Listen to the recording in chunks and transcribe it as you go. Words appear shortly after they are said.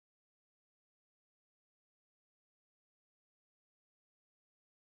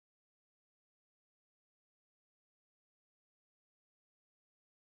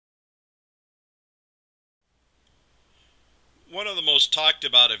most talked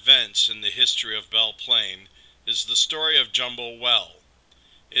about events in the history of Belle Plaine is the story of Jumbo Well.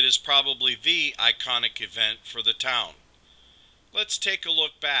 It is probably the iconic event for the town. Let's take a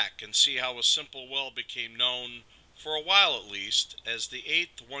look back and see how a simple well became known, for a while at least, as the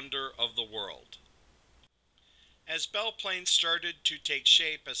eighth wonder of the world. As Belle Plaine started to take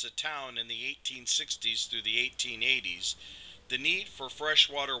shape as a town in the 1860s through the 1880s, the need for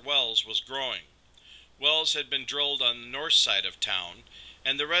freshwater wells was growing. Wells had been drilled on the north side of town,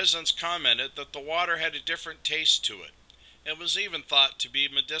 and the residents commented that the water had a different taste to it. It was even thought to be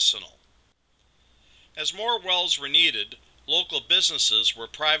medicinal. As more wells were needed, local businesses were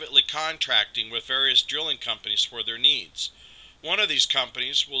privately contracting with various drilling companies for their needs. One of these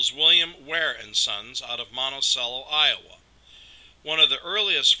companies was William Ware & Sons out of Monticello, Iowa. One of the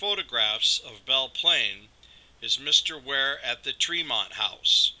earliest photographs of Belle Plaine is Mr. Ware at the Tremont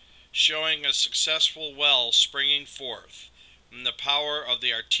House, showing a successful well springing forth and the power of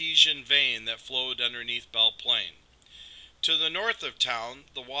the artesian vein that flowed underneath Belle Plaine. To the north of town,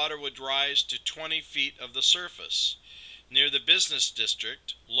 the water would rise to 20 feet of the surface. Near the business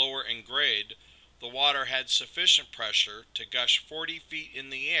district, lower in grade, the water had sufficient pressure to gush 40 feet in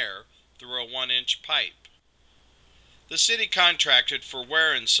the air through a 1-inch pipe. The city contracted for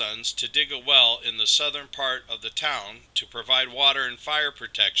Ware & Sons to dig a well in the southern part of the town to provide water and fire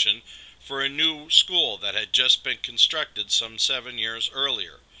protection for a new school that had just been constructed some 7 years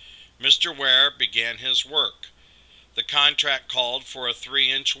earlier. Mr. Ware began his work. The contract called for a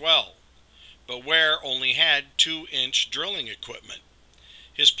 3-inch well, but Ware only had 2-inch drilling equipment.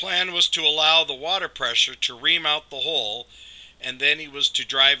 His plan was to allow the water pressure to ream out the hole, and then he was to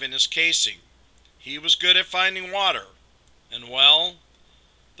drive in his casing. He was good at finding water, and well,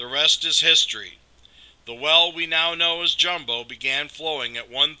 the rest is history. The well we now know as Jumbo began flowing at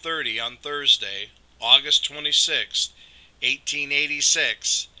 1:30 on Thursday, August 26,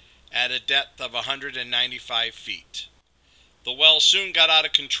 1886, at a depth of 195 feet. The well soon got out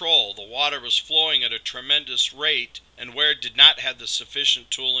of control. The water was flowing at a tremendous rate, and Ware did not have the sufficient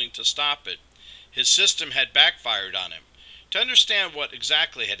tooling to stop it. His system had backfired on him. To understand what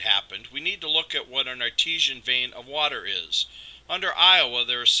exactly had happened, we need to look at what an artesian vein of water is. Under Iowa,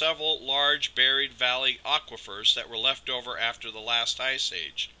 there are several large buried valley aquifers that were left over after the last ice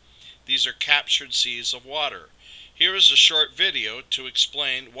age. These are captured seas of water. Here is a short video to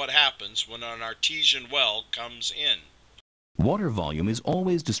explain what happens when an artesian well comes in. Water volume is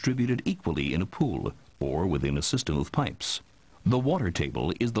always distributed equally in a pool or within a system of pipes. The water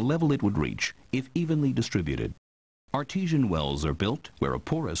table is the level it would reach if evenly distributed. Artesian wells are built where a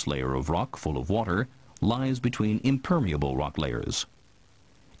porous layer of rock full of water lies between impermeable rock layers.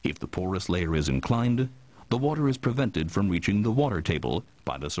 If the porous layer is inclined, the water is prevented from reaching the water table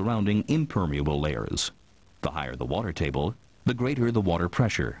by the surrounding impermeable layers. The higher the water table, the greater the water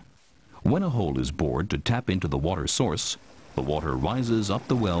pressure. When a hole is bored to tap into the water source, the water rises up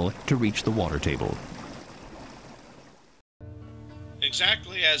the well to reach the water table.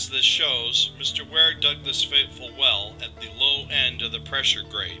 Exactly as this shows, Mr. Ware dug this fateful well at the low end of the pressure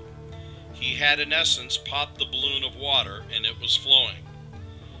grade. He had in essence popped the balloon of water and it was flowing.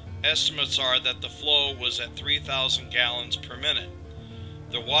 Estimates are that the flow was at 3,000 gallons per minute.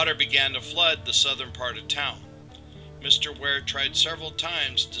 The water began to flood the southern part of town. Mr. Ware tried several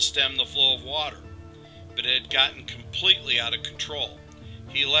times to stem the flow of water, but it had gotten completely out of control.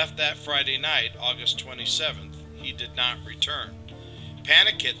 He left that Friday night, August 27th. He did not return.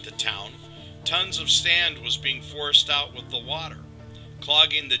 Panic hit the town. Tons of sand was being forced out with the water,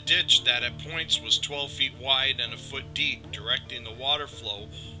 clogging the ditch that at points was 12 feet wide and a foot deep, directing the water flow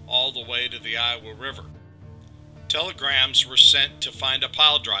all the way to the Iowa River. Telegrams were sent to find a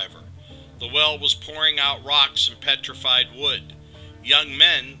pile driver. The well was pouring out rocks and petrified wood. Young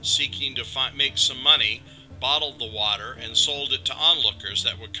men seeking to make some money bottled the water and sold it to onlookers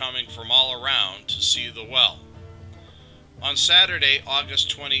that were coming from all around to see the well. On Saturday, August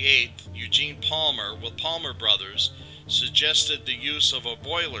 28th, Eugene Palmer with Palmer Brothers suggested the use of a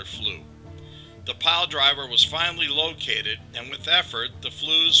boiler flue. The pile driver was finally located, and with effort, the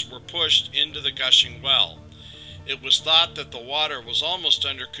flues were pushed into the gushing well. It was thought that the water was almost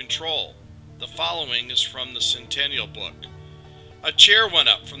under control. The following is from the Centennial Book. A cheer went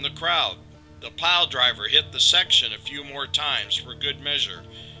up from the crowd. The pile driver hit the section a few more times for good measure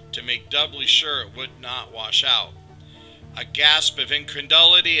to make doubly sure it would not wash out. A gasp of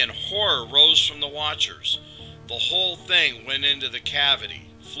incredulity and horror rose from the watchers. The whole thing went into the cavity,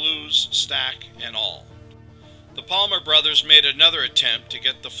 flues, stack, and all. The Palmer brothers made another attempt to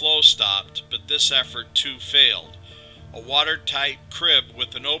get the flow stopped, but this effort too failed. A watertight crib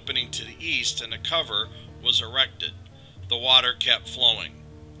with an opening to the east and a cover was erected. the water kept flowing.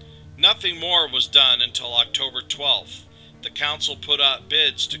 Nothing more was done until October 12th. The council put out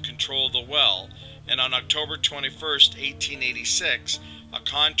bids to control the well, and on October 21st, 1886, a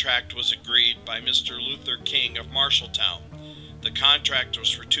contract was agreed by Mr. Luther King of Marshalltown. The contract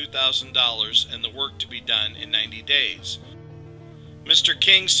was for $2,000 and the work to be done in 90 days. Mr.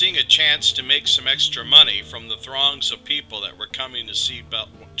 King, seeing a chance to make some extra money from the throngs of people that were coming to see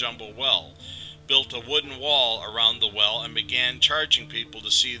Jumbo Well, built a wooden wall around the well and began charging people to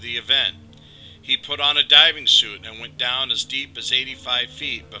see the event. He put on a diving suit and went down as deep as 85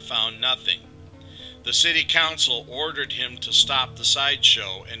 feet but found nothing. The city council ordered him to stop the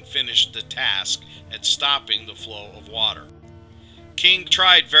sideshow and finished the task at stopping the flow of water. King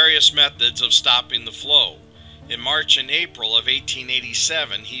tried various methods of stopping the flow. In March and April of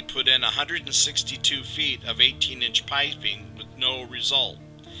 1887, he put in 162 feet of 18-inch piping with no result.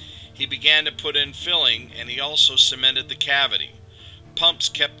 He began to put in filling, and he also cemented the cavity. Pumps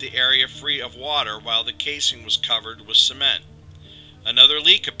kept the area free of water while the casing was covered with cement. Another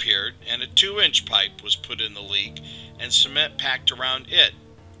leak appeared, and a 2-inch pipe was put in the leak, and cement packed around it.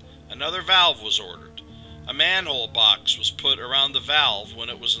 Another valve was ordered. A manhole box was put around the valve when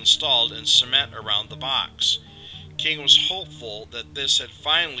it was installed, and cement around the box. King was hopeful that this had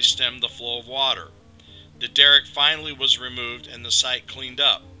finally stemmed the flow of water. The derrick finally was removed and the site cleaned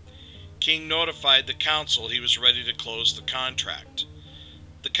up. King notified the council he was ready to close the contract.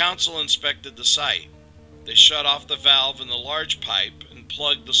 The council inspected the site. They shut off the valve in the large pipe and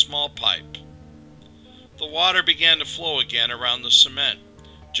plugged the small pipe. The water began to flow again around the cement.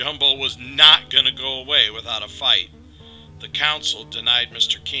 Jumbo was not going to go away without a fight. The council denied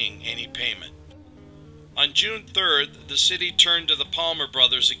Mr. King any payment. On June 3rd, the city turned to the Palmer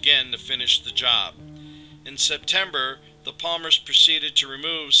brothers again to finish the job. In September, the Palmers proceeded to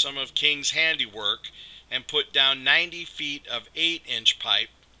remove some of King's handiwork and put down 90 feet of 8-inch pipe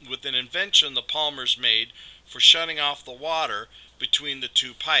with an invention the Palmers made for shutting off the water between the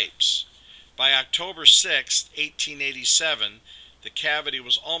two pipes. By October 6, 1887, the cavity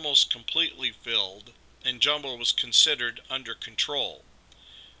was almost completely filled and Jumbo was considered under control.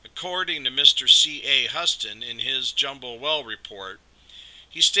 According to Mr. C.A. Huston in his Jumbo Well report,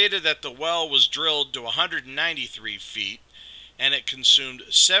 he stated that the well was drilled to 193 feet and it consumed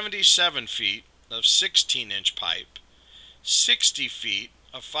 77 feet of 16-inch pipe, 60 feet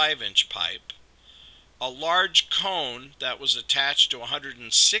of 5-inch pipe, a large cone that was attached to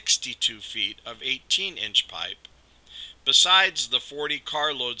 162 feet of 18-inch pipe, besides the 40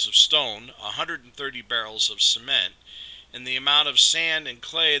 carloads of stone, 130 barrels of cement, and the amount of sand and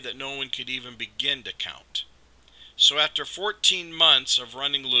clay that no one could even begin to count. So after 14 months of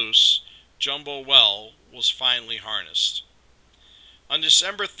running loose, Jumbo Well was finally harnessed. On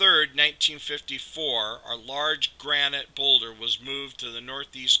December 3, 1954, a large granite boulder was moved to the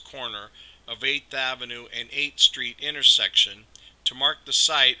northeast corner of 8th Avenue and 8th Street intersection to mark the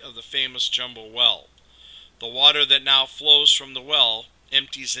site of the famous Jumbo Well. The water that now flows from the well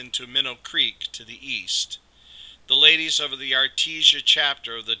empties into Minnow Creek to the east. The ladies of the Artesia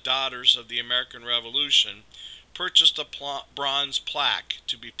chapter of the Daughters of the American Revolution purchased a bronze plaque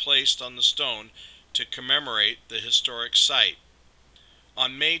to be placed on the stone to commemorate the historic site.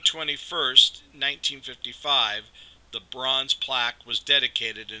 On May 21, 1955, the bronze plaque was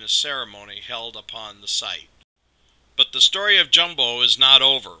dedicated in a ceremony held upon the site. But the story of Jumbo is not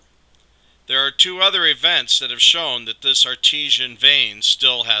over. There are two other events that have shown that this artesian vein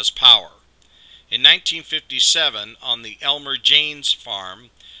still has power. In 1957, on the Elmer Janes farm,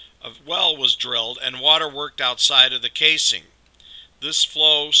 a well was drilled and water worked outside of the casing. This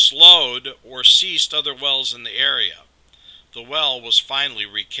flow slowed or ceased other wells in the area. The well was finally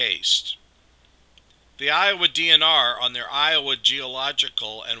recased. The Iowa DNR, on their Iowa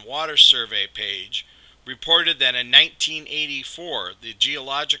Geological and Water Survey page, reported that in 1984, the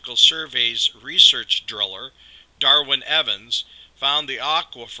Geological Survey's research driller, Darwin Evans, found the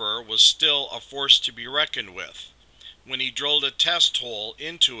aquifer was still a force to be reckoned with when he drilled a test hole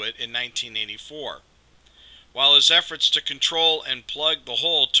into it in 1984. While his efforts to control and plug the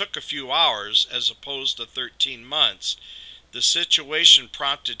hole took a few hours as opposed to 13 months, the situation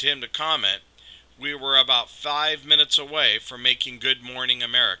prompted him to comment, "We were about 5 minutes away from making Good Morning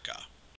America."